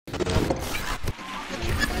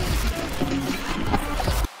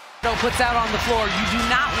puts out on the floor. You do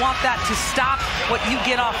not want that to stop what you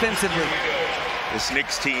get offensively. This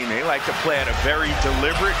Knicks team, they like to play at a very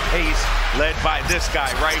deliberate pace, led by this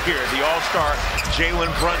guy right here, the all-star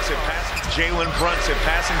Jalen Brunson.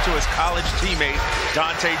 Passing to his college teammate,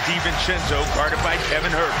 Donte DiVincenzo, guarded by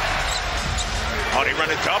Kevin Hurt. Oh, they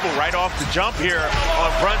run a double right off the jump here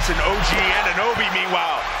on Brunson. OG Anunoby,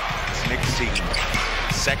 meanwhile. This Knicks team,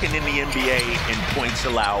 second in the NBA in points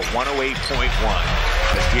allowed, 108.1.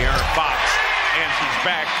 But De'Aaron Fox answers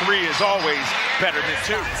back. 3 is always better than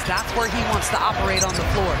 2. That's where he wants to operate on the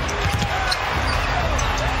floor.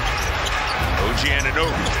 OG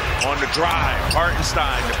Anunoby on the drive.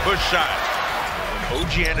 Hartenstein, the push shot. When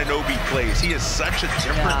OG Anunoby plays, he is such a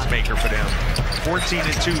difference maker for them.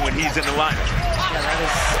 14-2 when he's in the lineup. Yeah, that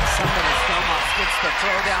is something as Domas gets the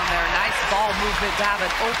throw down there. Nice ball movement to have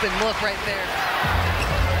an open look right there.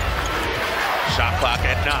 Shot clock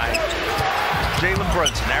at 9. Jalen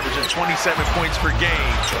Brunson averaging 27 points per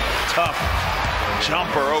game. Tough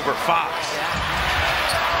jumper over Fox.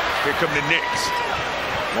 Here come the Knicks.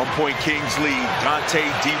 1-point Kings lead. Donte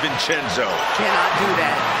DiVincenzo. Cannot do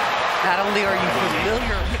that. Not only are you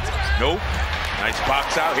familiar. Nope. Nice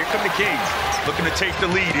box out. Here come the Kings. Looking to take the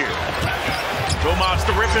lead here. Domas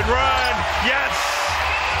the rip and run. Yes!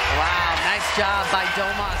 Wow, nice job by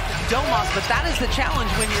Domas, but that is the challenge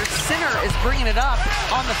when your center is bringing it up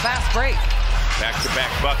on the fast break. Back-to-back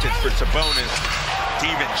buckets for Sabonis.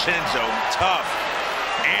 DiVincenzo, tough.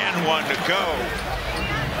 And 1 to go.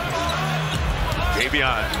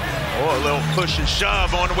 Davion, a little push and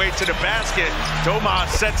shove on the way to the basket. Domas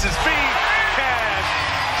sets his feet. Cash.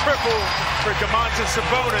 Triple for Domantas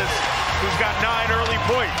Sabonis, who's got 9 early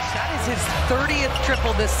points. That is his 30th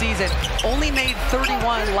triple this season. Only made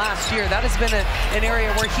 31 last year. That has been an area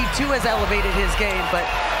where he too has elevated his game, but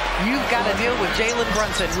you've got to deal with Jalen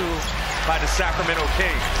Brunson, who by the Sacramento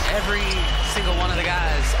Kings. Every single one of the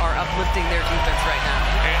guys are uplifting their defense right now.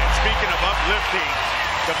 And speaking of uplifting,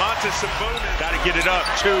 Domantas Sabonis got to get it up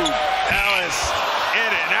to Ellis,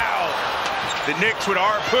 in and out. The Knicks with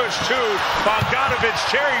our push too. Bogdanovich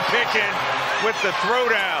cherry picking with the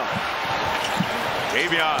throwdown.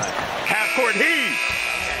 Davion, half-court heat.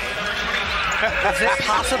 Is it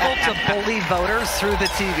possible to bully voters through the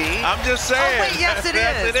TV? I'm just saying. Oh, wait, yes, it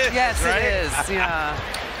is. Yes, right? It is. Yeah.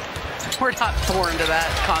 We're not foreign to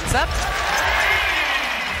that concept.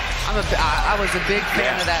 I was a big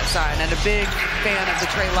fan of that sign and a big fan of the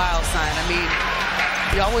Trey Lyles sign. I mean,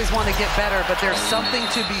 you always want to get better, but there's something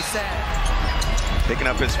to be said. Picking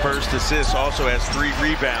up his first assist, also has 3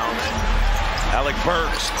 rebounds. Alec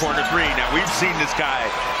Burks, corner 3. Now, we've seen this guy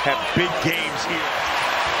have big games here.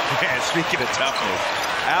 Man, speaking of toughness,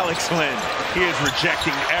 Alex Lynn, he is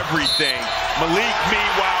rejecting everything. Malik,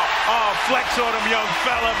 meanwhile, flex on him, young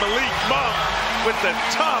fella. Malik Monk with the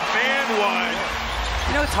tough and 1.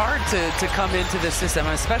 You know, it's hard to come into the system,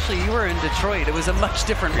 especially you were in Detroit. It was a much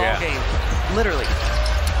different ball game, literally.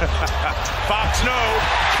 Fox, no.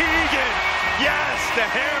 Keegan, yes, the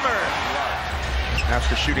hammer.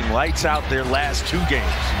 After shooting lights out their last 2 games.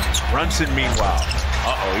 Brunson, meanwhile,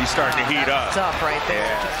 he's starting to heat up. Tough right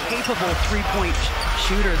there. Capable 3-point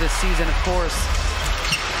shooter this season, of course.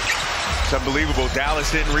 It's unbelievable. Dallas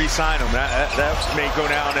didn't re-sign him. That may go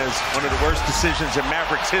down as one of the worst decisions in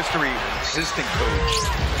Mavericks history. Assistant coach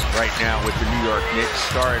right now with the New York Knicks.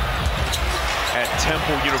 Start at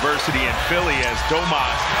Temple University in Philly as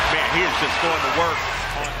Domas. Man, he is just going to work.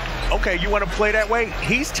 Okay, you want to play that way?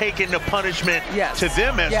 He's taking the punishment to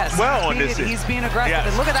them as well on this. He's being aggressive.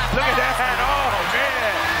 And look at that. Look at that. Oh,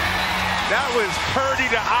 man. That was Purdy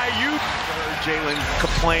to IU. Jalen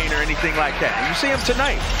complain or anything like that. And you see him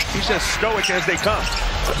tonight. He's just stoic as they come.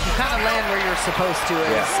 You kind of land where you're supposed to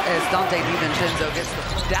as Donte DiVincenzo gets the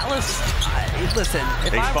Dallas. Listen,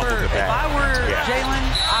 if I were Jalen,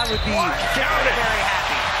 I would be very, very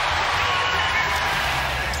happy.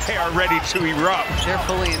 They are ready to erupt. They're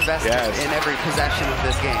fully invested in every possession of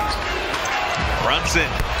this game. Brunson.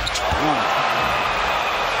 Ooh.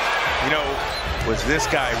 You know, was this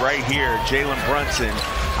guy right here, Jalen Brunson.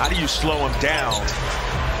 How do you slow him down?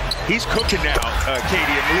 He's cooking now,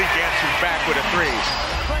 Katie, and Malik answers back with a 3.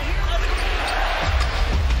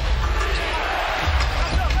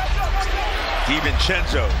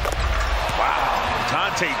 DiVincenzo. Wow.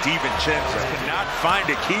 Donte DiVincenzo cannot find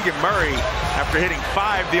a Keegan Murray after hitting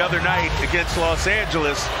 5 the other night against Los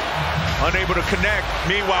Angeles. Unable to connect.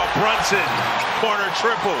 Meanwhile, Brunson, corner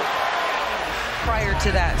triple. Prior to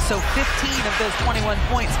that, so 15 of those 21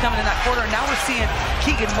 points coming in that quarter. Now we're seeing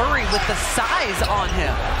Keegan Murray with the size on him.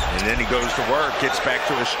 And then he goes to work, gets back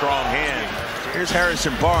to a strong hand. Here's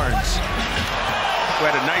Harrison Barnes. who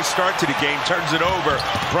had a nice start to the game, turns it over.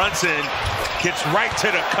 Brunson gets right to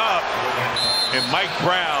the cup. And Mike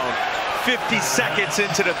Brown, 50 seconds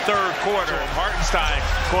into the third quarter. Hartenstein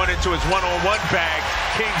going into his one-on-one bag.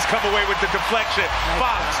 Kings come away with the deflection.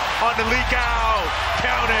 Fox on the leak out.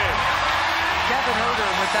 Count it. Kevin Herter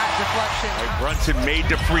with that deflection. Brunson made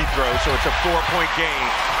the free throw, so it's a 4-point game.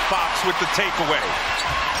 Fox with the takeaway.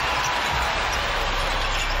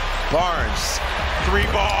 Barnes,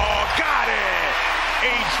 3-ball, got it!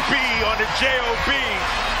 HB on the JOB,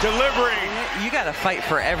 delivering. You got to fight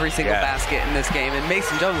for every single basket in this game, and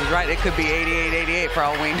Mason Jones is right. It could be 88-88 for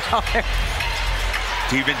all we know.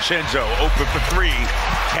 DiVincenzo open for 3.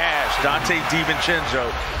 Cash, Dante DiVincenzo.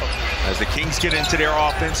 As the Kings get into their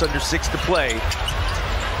offense under 6 to play.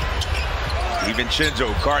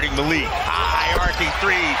 DiVincenzo guarding Malik. High arcing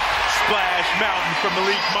 3. Splash mountain from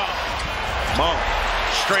Malik Monk. Monk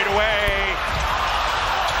straight away.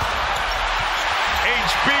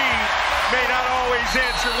 HB may not always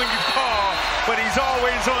answer when you call, but he's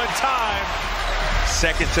always on time.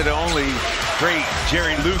 Second to the only great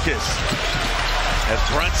Jerry Lucas. As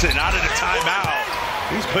Brunson out of the timeout.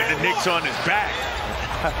 He's putting the Knicks on his back.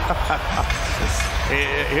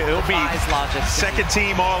 He'll be second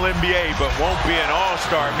team All-NBA, but won't be an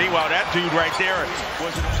All-Star. Meanwhile, that dude right there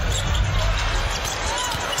was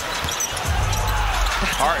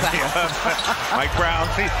Mike Brown,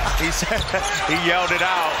 he yelled it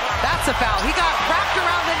out. That's a foul. He got wrapped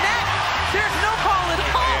around the neck. There's no call at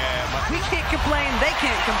all. We can't complain. They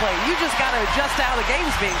can't complain. You just got to adjust to how the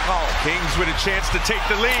game's being called. Kings with a chance to take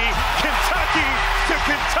the lead. Kentucky to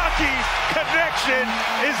Kentucky. Connection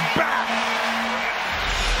is back.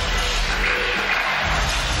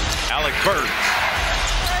 Alec Burks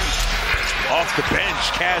off the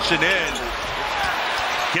bench, cashing in.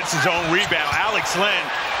 Gets his own rebound. Alex Len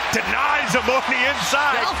denies him on the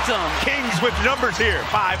inside. Kings with numbers here.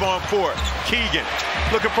 5 on 4. Keegan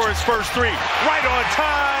looking for his first 3. Right on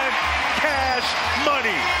time. Cash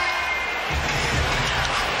money.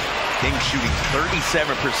 Kings shooting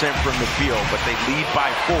 37% from the field, but they lead by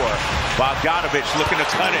 4. Bogdanovich looking to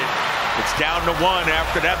cut it. It's down to 1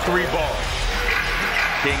 after that 3-ball.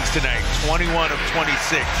 Kings tonight, 21 of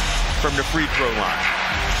 26 from the free throw line.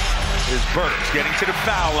 Is Burks getting to the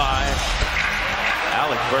foul line.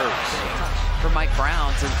 Alec Burks. For Mike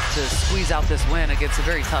Brown to squeeze out this win against a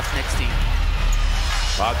very tough Knicks team.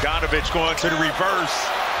 Bogdanovich going to the reverse.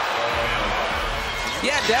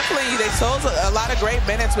 Yeah, definitely. They sold a lot of great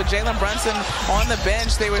minutes with Jalen Brunson on the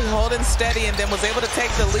bench. They were holding steady and then was able to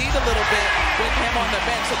take the lead a little bit with him on the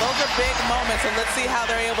bench. So those are big moments, and let's see how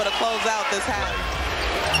they're able to close out this half.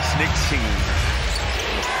 This Knicks team,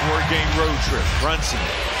 4-game road trip. Brunson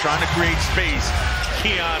trying to create space.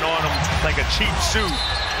 Keon on him like a cheap suit.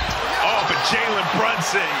 Oh, but Jalen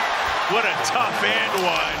Brunson, what a tough and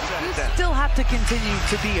one. You still have to continue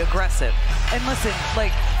to be aggressive. And listen, like,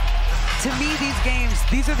 to me,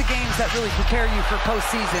 these are the games that really prepare you for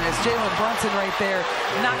postseason, as Jalen Brunson right there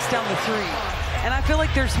knocks down the 3. And I feel like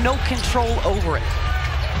there's no control over it.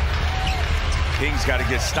 Kings got to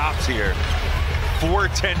get stops here.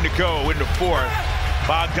 4:10 to go in the 4th.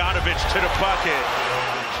 Bogdanovich to the bucket.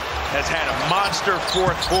 Has had a monster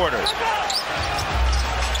 4th quarter.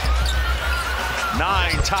 9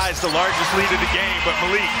 ties the largest lead of the game, but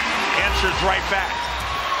Malik answers right back.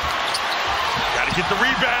 Got to get the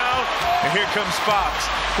rebound, and here comes Fox.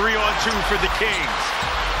 3 on 2 for the Kings.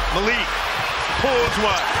 Malik pulls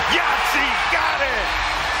one. Yahtzee, got it!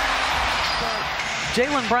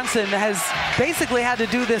 Jalen Brunson has basically had to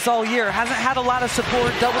do this all year. Hasn't had a lot of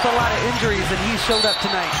support, dealt with a lot of injuries, and he showed up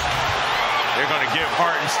tonight. They're going to give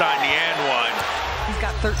Hartenstein the and one. He's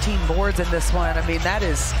got 13 boards in this one. I mean, that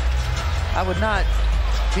is, I would not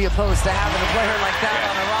be opposed to having a player like that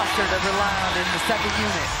on a roster to rely on in the second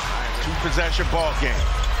unit. 2-possession ball game.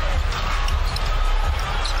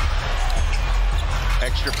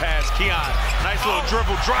 Extra pass, Keon. Nice little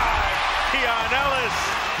dribble drive. Keon Ellis.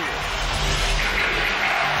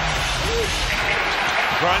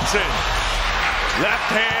 Brunson.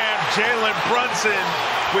 Left hand, Jalen Brunson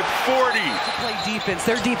with 40. To play defense.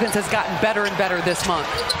 Their defense has gotten better and better this month.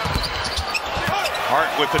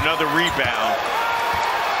 Hart with another rebound.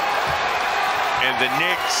 And the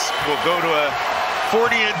Knicks will go to a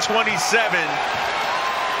 40-27.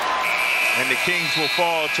 And the Kings will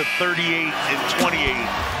fall to 38-28.